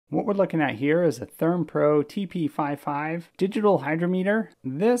What we're looking at here is a ThermPro TP55 digital hydrometer.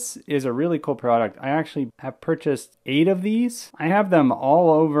 This is a really cool product. I actually have purchased 8 of these. I have them all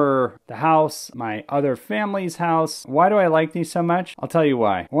over the house, my other family's house. Why do I like these so much? I'll tell you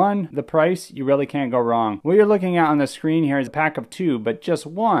why. One, the price, you really can't go wrong. What you're looking at on the screen here is a pack of 2, but just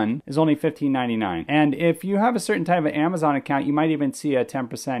one is only $15.99. And if you have a certain type of Amazon account, you might even see a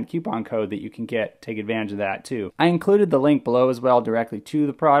 10% coupon code that you can take advantage of that too. I included the link below as well directly to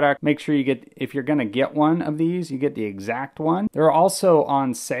the product. Make sure you get, if you're going to get one of these, you get the exact one. They're also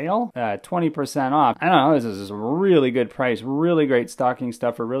on sale, 20% off. I don't know, this is a really good price, really great stocking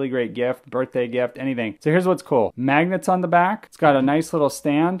stuffer, really great gift, birthday gift, anything. So here's what's cool. Magnets on the back. It's got a nice little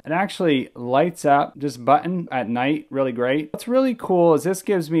stand. It actually lights up, just button at night, really great. What's really cool is this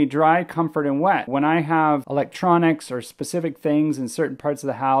gives me dry, comfort, and wet. When I have electronics or specific things in certain parts of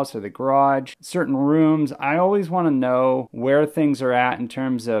the house or the garage, certain rooms, I always want to know where things are at in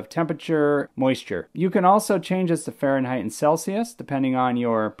terms of temperature, moisture. You can also change this to Fahrenheit and Celsius depending on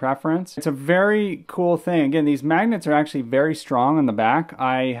your preference. It's a very cool thing. Again, these magnets are actually very strong on the back.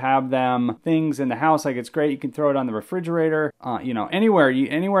 I have them things in the house, like it's great. You can throw it on the refrigerator, you know, anywhere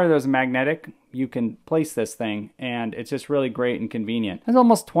there's a magnetic, you can place this thing, and it's just really great and convenient. There's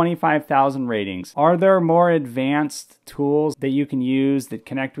almost 25,000 ratings. Are there more advanced tools that you can use that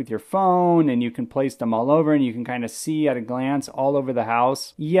connect with your phone and you can place them all over and you can kind of see at a glance all over the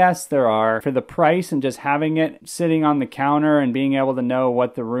house? Yes, there are. For the price and just having it sitting on the counter and being able to know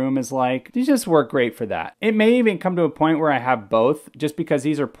what the room is like, these just work great for that. It may even come to a point where I have both just because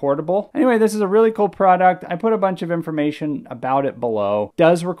these are portable. Anyway, this is a really cool product. I put a bunch of information about it below.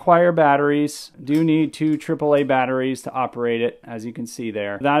 Does require batteries. Do need 2 AAA batteries to operate it, as you can see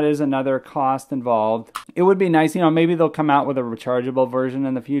there. That is another cost involved. It would be nice, you know, maybe they'll come out with a rechargeable version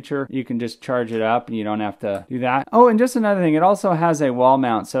in the future. You can just charge it up and you don't have to do that. Oh, and just another thing, it also has a wall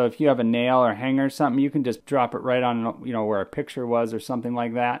mount. So if you have a nail or hanger or something, you can just drop it right on, you know, where a picture was or something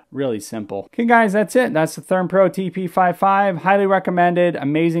like that. Really simple. Okay, guys, that's it. That's the ThermPro TP55. Highly recommended.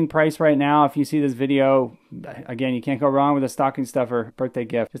 Amazing price right now. If you see this video, again, you can't go wrong with a stocking stuffer birthday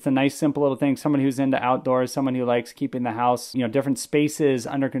gift. Just a nice, simple little thing. Someone who's into outdoors, someone who likes keeping the house, you know, different spaces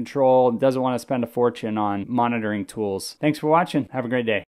under control, doesn't want to spend a fortune on monitoring tools. Thanks for watching. Have a great day.